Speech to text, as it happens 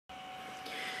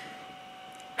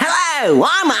Hello,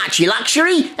 I'm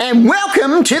ArchieLuxury and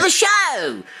welcome to the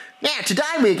show. Now today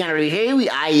we're going to review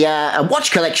a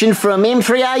watch collection from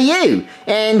M3AU.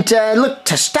 And look,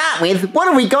 to start with, what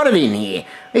have we got it in here?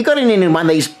 We've got it in one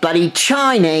of these bloody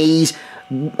Chinese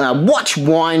watch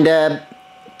winder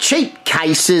cheap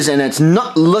cases, and it's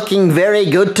not looking very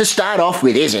good to start off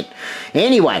with, is it?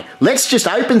 Anyway, let's just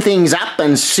open things up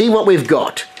and see what we've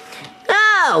got.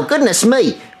 Oh, goodness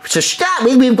me. To start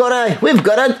with, we've got a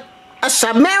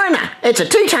Submariner. It's a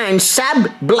two-tone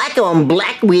sub, black on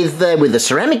black with a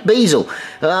ceramic bezel.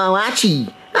 Oh, Archie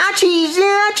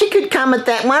could come at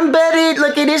that one, but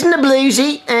it isn't a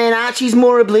bluesy, and Archie's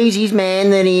more a bluesies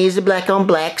man than he is a black on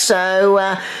black,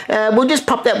 so we'll just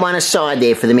pop that one aside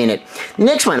there for the minute. The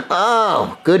next one,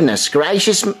 oh, goodness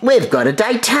gracious, we've got a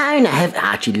Daytona.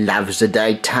 Archie loves the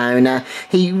Daytona.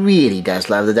 He really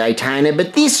does love the Daytona,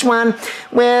 but this one,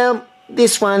 well,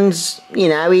 this one's, you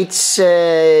know, it's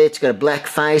got a black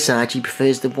face. Archie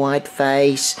prefers the white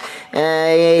face.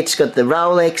 It's got the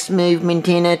Rolex movement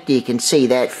in it. You can see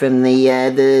that from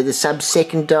the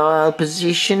sub-second dial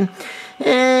position.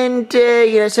 And,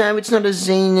 you know, so it's not a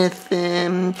Zenith.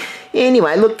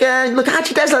 Anyway, look,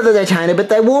 Archie does love the Daytona, but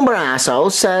they're warmer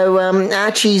arseholes, so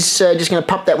Archie's just going to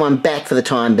pop that one back for the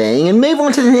time being and move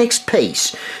on to the next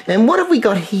piece. And what have we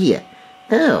got here?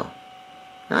 Oh,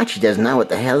 Archie doesn't know what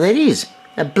the hell that is.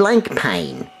 A blank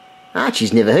pane.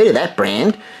 Archie's never heard of that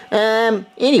brand.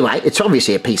 Anyway, it's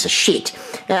obviously a piece of shit.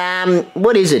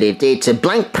 What is it? It's a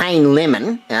blank pane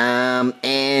lemon, and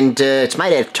it's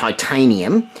made out of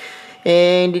titanium.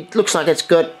 And it looks like it's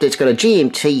got a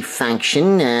GMT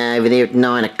function over there at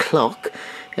 9 o'clock.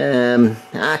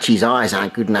 Archie's eyes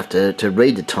aren't good enough to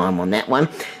read the time on that one.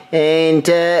 And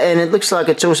it looks like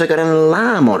it's also got an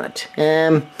alarm on it.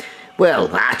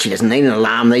 Well, Archie doesn't need an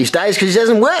alarm these days because it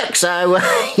doesn't work, so,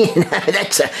 you know,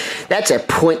 that's a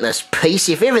pointless piece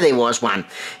if ever there was one.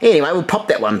 Anyway, we'll pop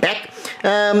that one back.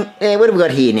 What have we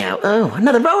got here now? Oh,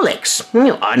 another Rolex.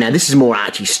 Oh, no, this is more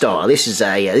Archie style. This is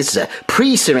a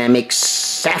pre-ceramic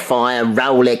sapphire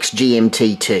Rolex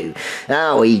GMT2.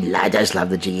 Oh, he does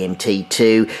love the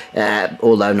GMT2,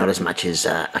 although not as much as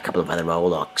a couple of other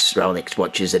Rolex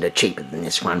watches that are cheaper than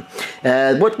this one.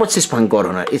 What's this one got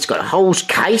on it? It's got a Holes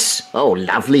case. Oh,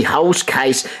 lovely Holes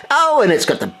case. Oh, and it's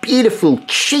got the beautiful,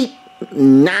 cheap,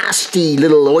 nasty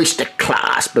little oyster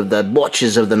clasp of the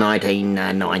watches of the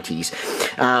 1990s.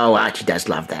 Oh, Archie does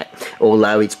love that.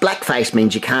 Although its blackface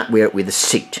means you can't wear it with a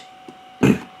suit.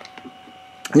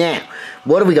 Now,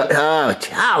 what have we got? Oh,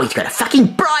 he's got a fucking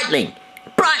Breitling.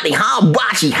 Breitling. Oh,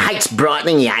 Archie hates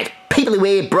Breitling. He hates people who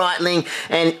wear Breitling.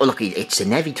 And, oh, look, it's a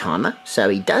Navitimer, so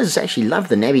he does actually love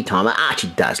the Navitimer.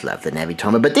 Archie does love the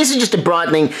Navitimer, but this is just a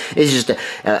Breitling. It's just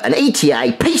an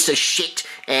ETA piece of shit.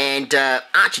 And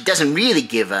Archie doesn't really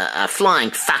give a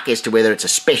flying fuck as to whether it's a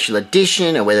special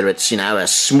edition or whether it's, you know, a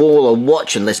smaller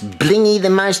watch and less blingy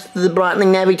than most of the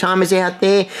Breitling Navitimers out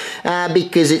there,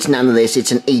 because it's nonetheless,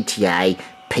 it's an ETA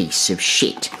piece of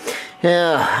shit.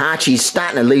 Oh, Archie's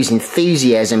starting to lose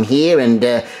enthusiasm here, and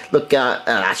look,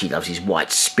 Archie loves his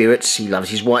white spirits. He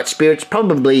loves his white spirits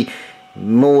probably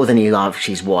more than he loves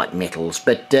his white metals.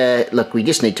 But look, we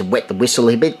just need to wet the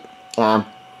whistle a bit. Oh,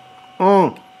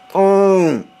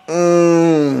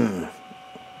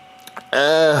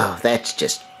 that's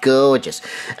just gorgeous.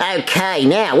 Okay,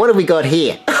 now what have we got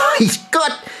here? Oh, he's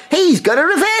got a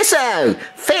reverso.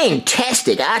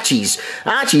 Fantastic. Archie's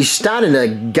starting to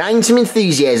gain some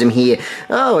enthusiasm here.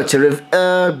 Oh, it's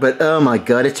but oh my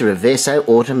god, it's a reverso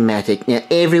automatic. Now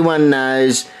everyone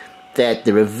knows that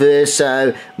the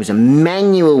reverso was a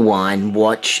manual wind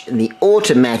watch, and the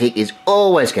automatic is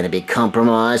always going to be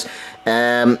compromised.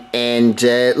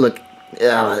 Look,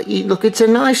 it's a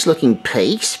nice looking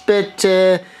piece, but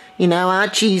you know,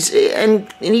 Archie's,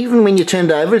 and even when you turn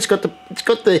it over, it's got the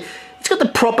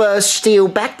proper steel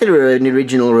back that an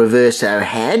original reverso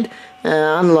had,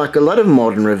 unlike a lot of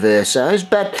modern reversos.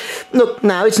 But look,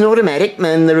 no, it's an automatic,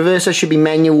 and the reverso should be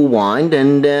manual wind,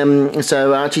 and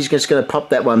so Archie's just going to pop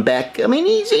that one back. I mean,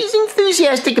 he's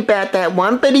enthusiastic about that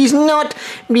one, but he's not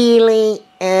really,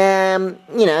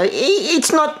 you know,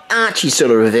 it's not Archie's sort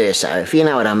of reverso, if you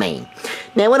know what I mean.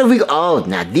 Now, what have we got? Oh,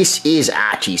 now this is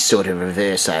Archie's sort of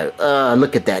reverso. Oh,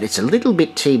 look at that. It's a little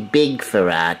bit too big for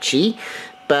Archie,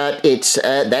 but it's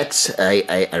that's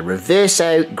a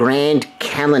reverso grand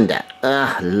calendar.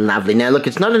 Ah, lovely. Now, look,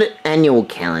 it's not an annual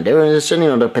calendar, and it's certainly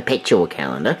not a perpetual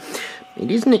calendar. It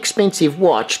is an expensive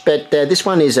watch, but this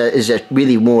one is a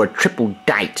really more a triple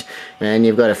date, and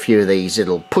you've got a few of these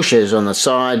little pushers on the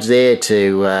sides there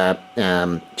to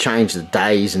change the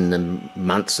days and the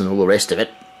months and all the rest of it.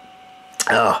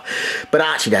 Oh, but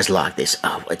Archie does like this.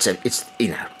 Oh, it's you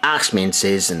know, Arxman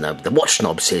says, and the watch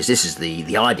snob says this is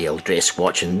the ideal dress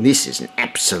watch, and this is an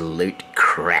absolute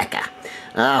cracker.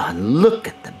 Oh, and look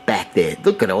at the back there.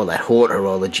 Look at all that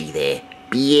horology there.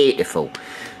 Beautiful.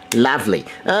 Lovely.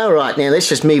 All right, now let's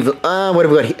just move. Oh, what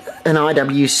have we got here? An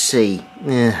IWC.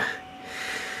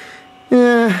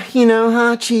 You know,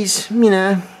 Archie's, you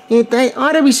know,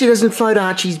 IWC doesn't float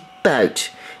Archie's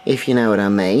boat, if you know what I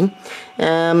mean.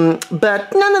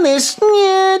 But nonetheless,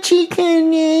 yeah,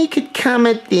 he could come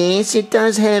at this. It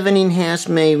does have an in-house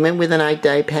movement with an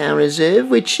 8-day power reserve,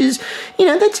 which is, you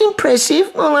know, that's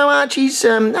impressive. Although Archie's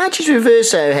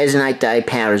Reverso has an 8-day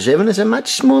power reserve and it's a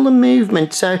much smaller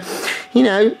movement. So, you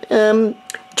know,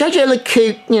 JJ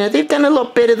LeCoultre, you know, they've done a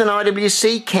lot better than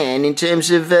IWC can in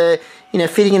terms of, you know,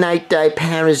 fitting an 8-day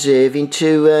power reserve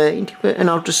into an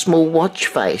ultra small watch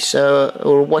face or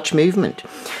a watch movement.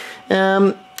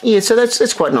 Yeah, so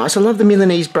that's quite nice. I love the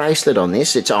Milanese bracelet on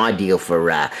this. It's ideal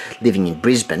for living in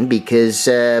Brisbane because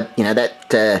you know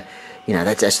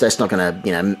that's not going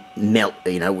to melt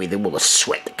with all the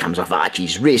sweat that comes off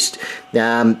Archie's wrist.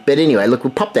 But anyway, look,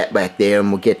 we'll pop that back there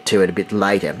and we'll get to it a bit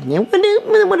later. Now,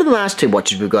 what are the last two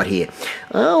watches we've got here?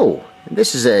 Oh,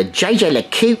 this is a JJ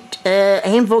LeCoultre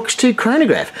Amvox 2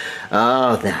 chronograph.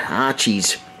 Oh, the Archie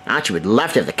would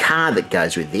love to have the card that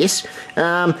goes with this,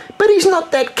 but he's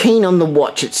not that keen on the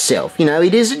watch itself. You know,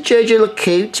 it is a JJ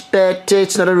LeCoultre, but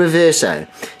it's not a Reverso.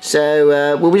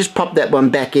 So we'll just pop that one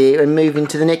back here and move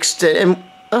into the next.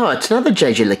 Oh, it's another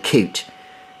JJ LeCoultre,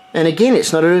 and again,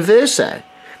 it's not a Reverso.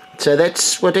 So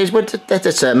that's what it is.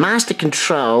 That's a Master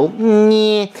Control.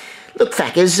 Yeah. Look,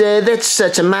 fuckers,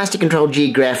 that's a Master Control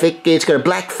Geographic. It's got a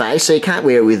black face, so you can't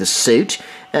wear it with a suit.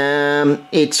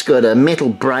 It's got a metal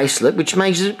bracelet, which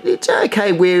makes it's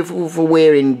okay for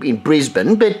wear in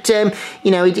Brisbane, but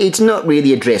you know, it's not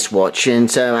really a dress watch,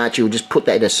 and so Archie will just put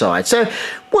that aside. So,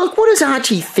 well, what does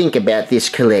Archie think about this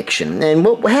collection, and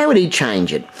how would he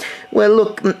change it? Well,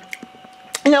 look,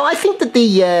 you know, I think that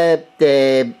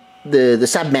the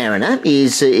Submariner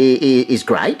is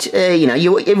great. You know,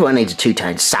 everyone needs a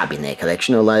two-tone sub in their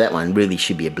collection, although that one really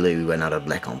should be a blue and not a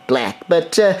black on black.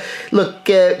 But look,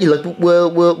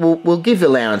 we'll give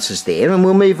allowances there, and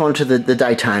we'll move on to the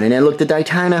Daytona. Now, look, the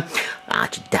Daytona,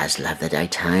 Archie does love the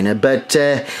Daytona, but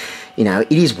you know,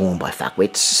 it is worn by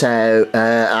fuckwits, so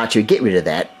Archie would get rid of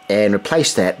that and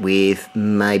replace that with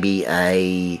maybe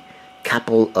a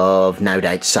couple of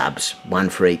no-date subs, one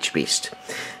for each wrist.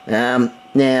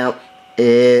 Now,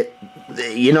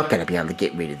 you're not going to be able to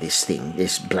get rid of this thing,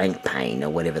 this blank pane or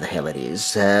whatever the hell it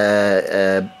is.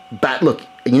 But look,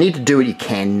 you need to do what you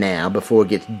can now before it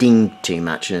gets dinged too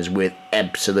much and is worth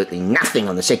absolutely nothing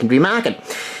on the secondary market.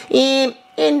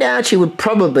 And Archie would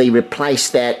probably replace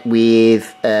that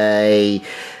with a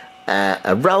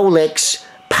Rolex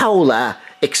Polar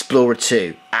Explorer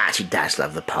 2. Archie does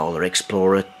love the Polar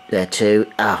Explorer too.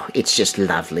 Oh, it's just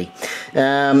lovely.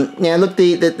 Now look,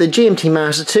 the GMT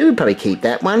Master 2 would probably keep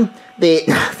that one. The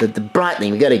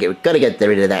Breitling, we've got to get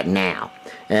rid of that now.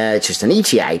 It's just an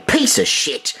ETA piece of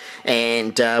shit.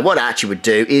 And what Archie would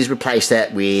do is replace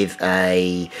that with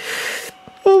a.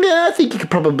 I think you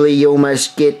could probably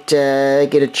almost get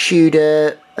a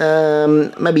Tudor,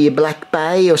 maybe a Black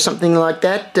Bay or something like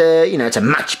that. You know, it's a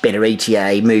much better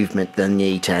ETA movement than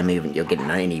the ETA movement you're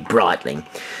getting on any Breitling.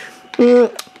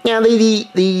 Now,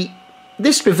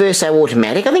 this Reverso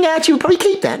automatic, I think Archie would probably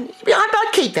keep that. I'd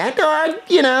keep that.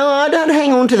 I'd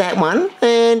hang on to that one,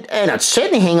 and I'd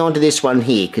certainly hang on to this one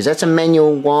here, because that's a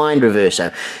manual wind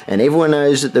Reverso, and everyone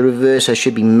knows that the Reverso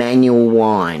should be manual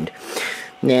wind.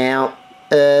 Now,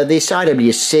 this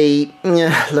IWC,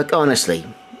 look, honestly,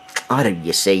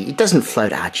 IWC, it doesn't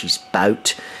float Archie's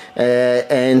boat,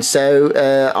 and so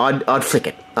I'd flick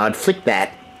it. I'd flick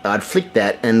that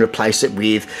and replace it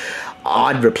with.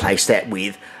 I'd replace that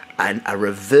with a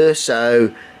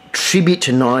Reverso Tribute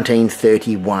to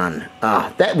 1931.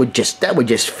 That would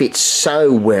just fit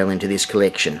so well into this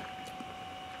collection.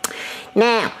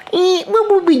 Now,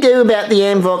 what would we do about the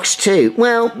Amvox 2?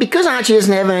 Well, because Archie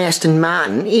doesn't have an Aston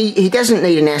Martin, he doesn't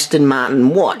need an Aston Martin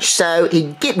watch, so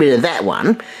he'd get rid of that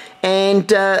one. And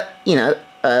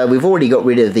we've already got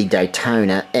rid of the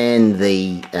Daytona and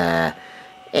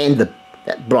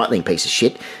that Breitling piece of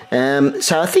shit.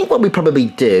 So I think what we'd probably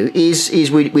do is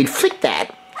we'd flick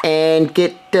that and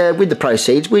get with the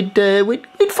proceeds we'd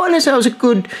find ourselves a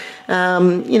good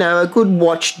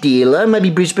watch dealer, maybe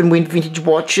Brisbane Vintage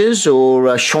Watches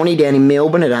or Shawnee down in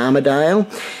Melbourne at Armadale,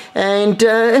 and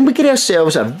we get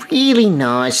ourselves a really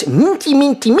nice minty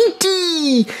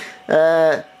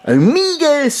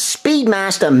Omega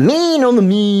Speedmaster Man on the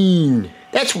Mean.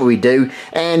 That's what we do,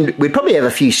 and we'd probably have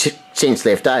a few cents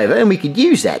left over, and we could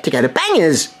use that to go to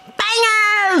Bangers.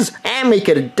 Bangers! And we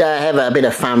could have a bit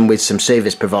of fun with some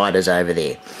service providers over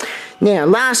there. Now,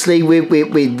 lastly, we've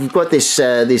got this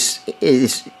non-reverso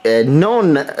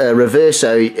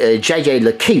JJ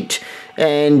LeCoute,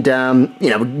 and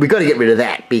we've got to get rid of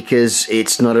that because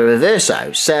it's not a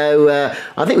reverso. So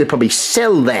I think we'd probably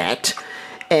sell that.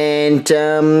 And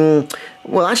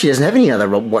well, Archie doesn't have any other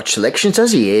watch selections,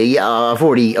 does he? We've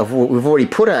already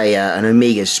put an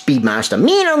Omega Speedmaster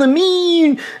Man on the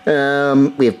Moon.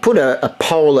 We've put a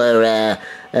Polar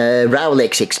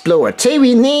Rolex Explorer 2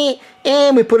 in there,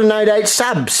 and we put a Note 8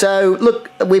 sub. So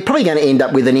look, we're probably going to end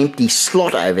up with an empty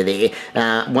slot over there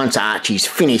once Archie's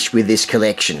finished with this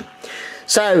collection.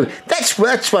 So that's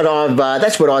what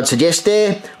I'd suggest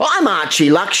there. I'm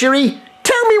Archie Luxury.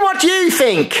 Tell me what you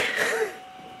think.